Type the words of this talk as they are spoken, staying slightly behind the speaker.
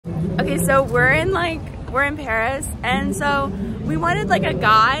Okay, so we're in Paris, and so we wanted like a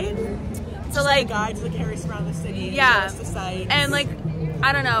guide. So like guide to carry us around the city. Yeah, the sights. And like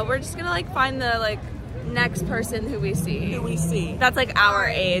I don't know, we're just gonna like find the like next person who we see. That's like our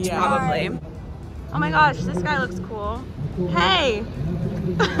age, probably. Oh my gosh, this guy looks cool. Hey.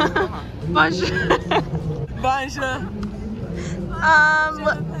 Bonjour. Bonjour.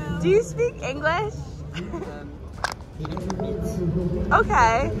 Do you speak English?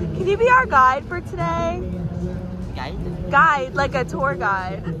 Okay. Can you be our guide for today? Guide, like a tour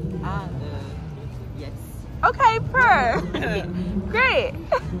guide. Yes. Okay, great.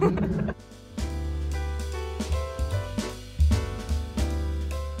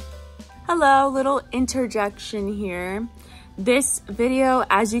 Hello, little interjection here. This video,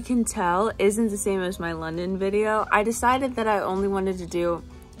 as you can tell, isn't the same as my London video. I decided that I only wanted to do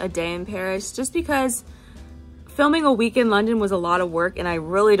a day in Paris just because filming a week in London was a lot of work and I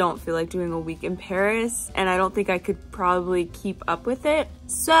really don't feel like doing a week in Paris, and I don't think I could probably keep up with it.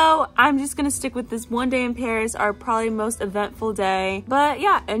 So I'm just gonna stick with this one day in Paris, our probably most eventful day. But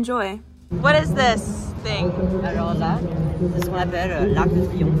yeah, enjoy. What is this thing? Alors là, c'est ce qu'on appelle l'Arc de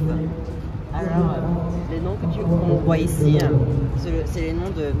Triomphe. Alors, les noms qu'on voit ici, c'est les noms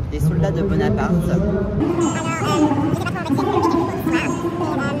des soldats de Bonaparte.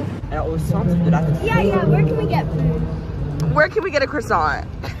 Alors au centre de l'Arc de Triomphe. Yeah, where can we get food? Where can we get a croissant?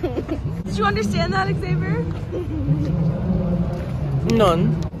 Did you understand that, Xavier?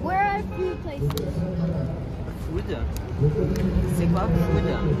 None. Where are food places? Food? C'est quoi food?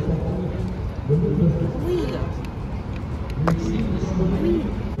 Weed.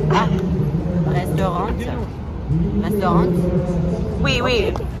 Ah, restaurant. Restaurant.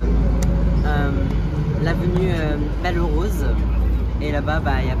 Oui. L'avenue Belle-Rose. Et là-bas,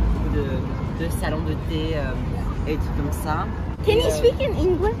 il y a beaucoup de salons de thé et des trucs comme ça. Can you speak in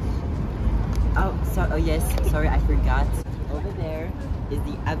English? Oh yes, sorry, I forgot. Over there is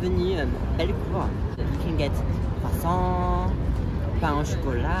the Avenue Bellecour. You can get croissant, pain au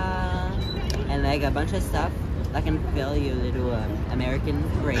chocolat, and like a bunch of stuff that can fill your little American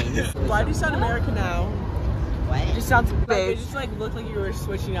brain. Why do you sound American now? What? It just sounds like it just like looked like you were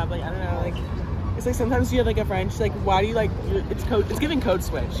switching up. Like I don't know, like it's like sometimes you have like a French. Like why do you like? It's giving code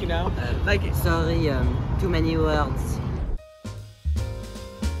switch, you know? Like Sorry, too many words.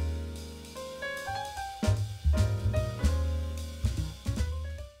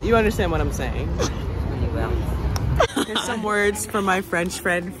 you understand what I'm saying? Too many words. Here's some words from my French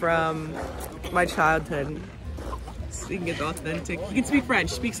friend from my childhood. Speaking it authentic. You can speak French.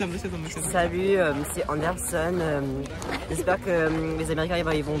 Speak some. Salut, c'est Anderson. J'espère que les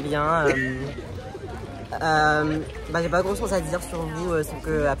Américains ils vont bien. J'ai pas grand chose à dire sur vous, sauf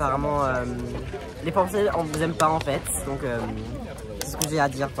que apparemment les Français on vous aime pas en fait. Donc c'est ce que j'ai à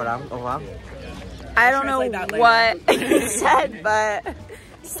dire. Voilà. Au revoir. I don't know what he said, but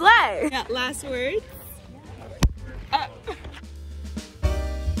slay. Yeah. Last words.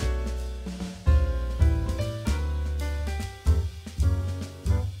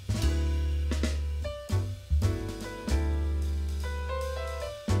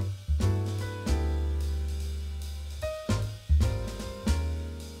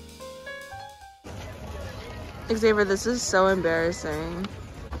 Xavier, this is so embarrassing.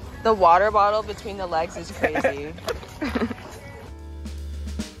 The water bottle between the legs is crazy.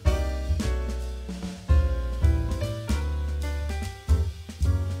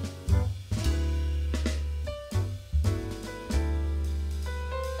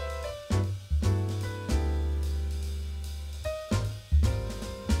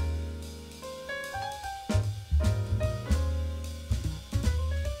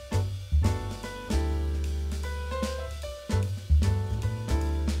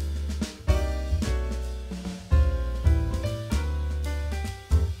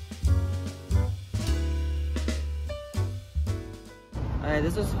 Alright,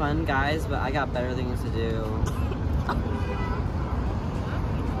 this was fun, guys, but I got better things to do.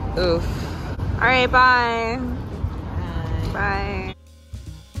 Oof. Alright, bye. Bye. Bye.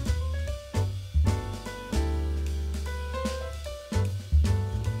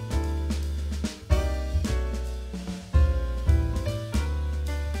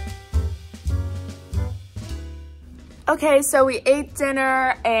 Okay, so we ate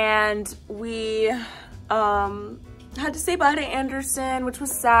dinner and we had to say bye to Anderson, which was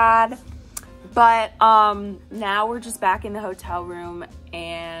sad. But now we're just back in the hotel room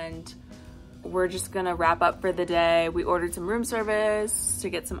and we're just gonna wrap up for the day. We ordered some room service to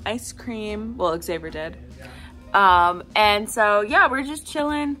get some ice cream. Well, Xavier did. And so yeah, we're just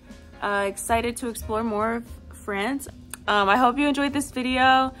chilling, excited to explore more of France. I hope you enjoyed this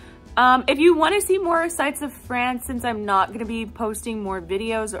video. If you want to see more sights of France, since I'm not going to be posting more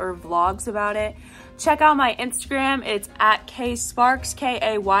videos or vlogs about it, check out my Instagram. It's at @KSparks,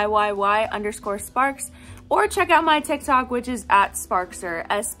 KAYYY_Sparks. Or check out my TikTok, which is at Sparkser,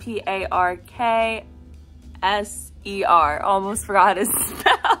 SPARKSER. Almost forgot how to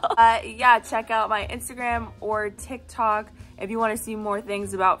spell. Yeah, check out my Instagram or TikTok if you want to see more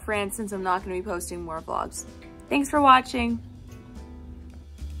things about France, since I'm not going to be posting more vlogs. Thanks for watching.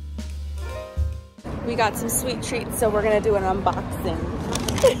 We got some sweet treats, so we're gonna do an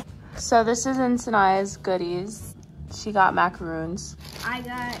unboxing. So this is in Sanaya's goodies. She got macaroons. I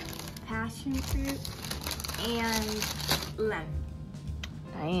got passion fruit and lemon.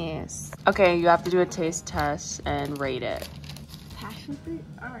 Nice. Okay, you have to do a taste test and rate it. Passion fruit?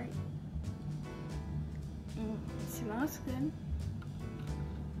 Alright. Smells good.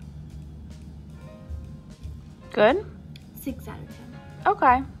 Good? 6 out of 10.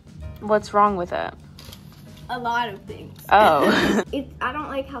 Okay. What's wrong with it? A lot of things. Oh. I don't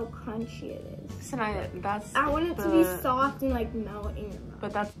like how crunchy it is. Sanaya, that's I want it to be soft and like melt in your mouth.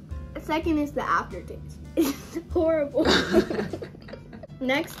 But that's... Second is the aftertaste. It's horrible.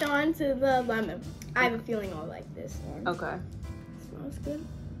 Next on to the lemon. I have a feeling I'll like this one. Okay. Smells good.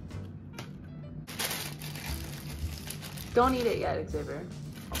 Don't eat it yet, Xavier.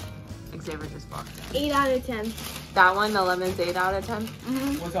 Xavier just walked in. 8 out of 10. That one, the lemon's 8 out of 10?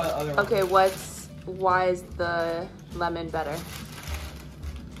 What's the other one? Okay, why is the lemon better?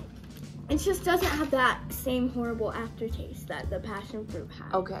 It just doesn't have that same horrible aftertaste that the passion fruit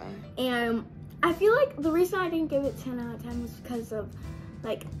has. Okay. And I feel like the reason I didn't give it 10 out of 10 was because of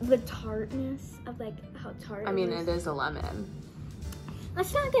like the tartness of like how tart I mean, is. it is a lemon.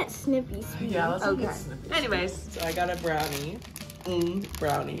 Let's not get snippy. Yeah, let's Okay. get snippets. Anyways. So I got a brownie.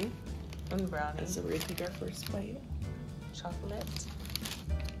 Brownie. And brownie. And so we're gonna take our first bite. Chocolate.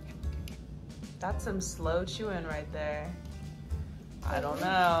 That's some slow chewing right there. I don't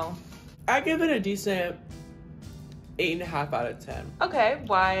know. I give it a decent 8.5 out of 10. Okay,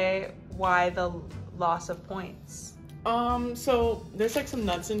 why the loss of points? So there's like some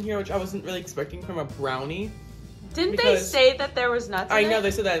nuts in here, which I wasn't really expecting from a brownie. Didn't they Because say that there was nuts in I it? know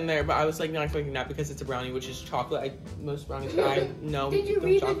they said that in there, but I was like not expecting that because it's a brownie, which is chocolate. Most brownies I know. Did you don't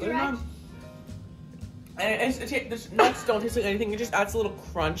read the chocolate in them. directions? And the nuts don't taste like anything. It just adds a little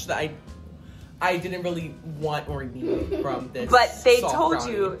crunch that I didn't really want or need from this. But they soft told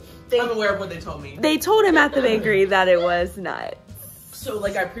brownie. you. I'm aware of what they told me. They told him at the bakery that it was nuts. So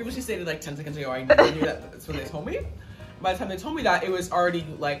like I previously stated like 10 seconds ago, I knew that's what they told me. By the time they told me that, it was already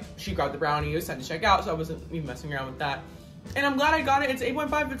like she grabbed the brownie, it was time to check out, so I wasn't even messing around with that. And I'm glad I got it. It's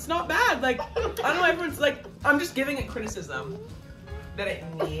 8.5. It's not bad. Like I don't know, everyone's like, I'm just giving it criticism that it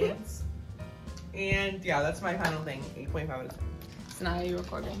needs. And yeah, that's my final thing. 8.5 out of 10. So now you're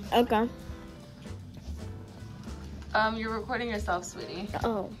recording. Okay. You're recording yourself, sweetie.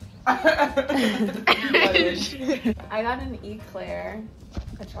 Oh. I got an eclair,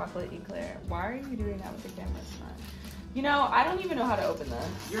 a chocolate eclair. Why are you doing that with the camera, Sanaya? You know, I don't even know how to open this.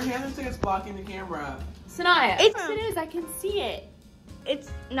 Your hand looks like it's blocking the camera. Sanaya. It is. I can see it. It's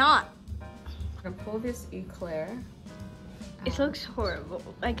not. I'm gonna pull this eclair. It looks horrible.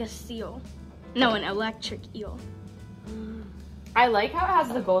 Like a seal. No, an electric eel. I like how it has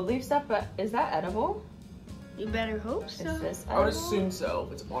the gold leaf stuff, but is that edible? You better hope so. Is this edible? I would assume so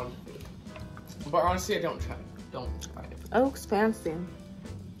if it's on food. But honestly, I don't try it. Oh, it's fancy.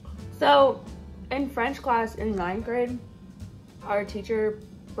 So, in French class in 9th grade, our teacher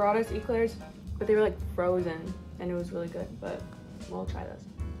brought us eclairs, but they were like frozen, and it was really good, but we'll try this.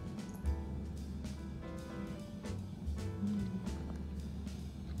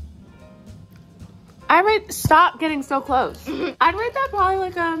 I rate, stop getting so close. I'd rate that probably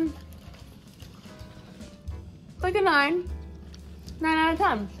like a 9 out of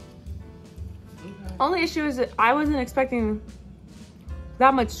 10. Okay. Only issue is that I wasn't expecting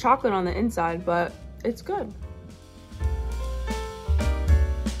that much chocolate on the inside, but it's good.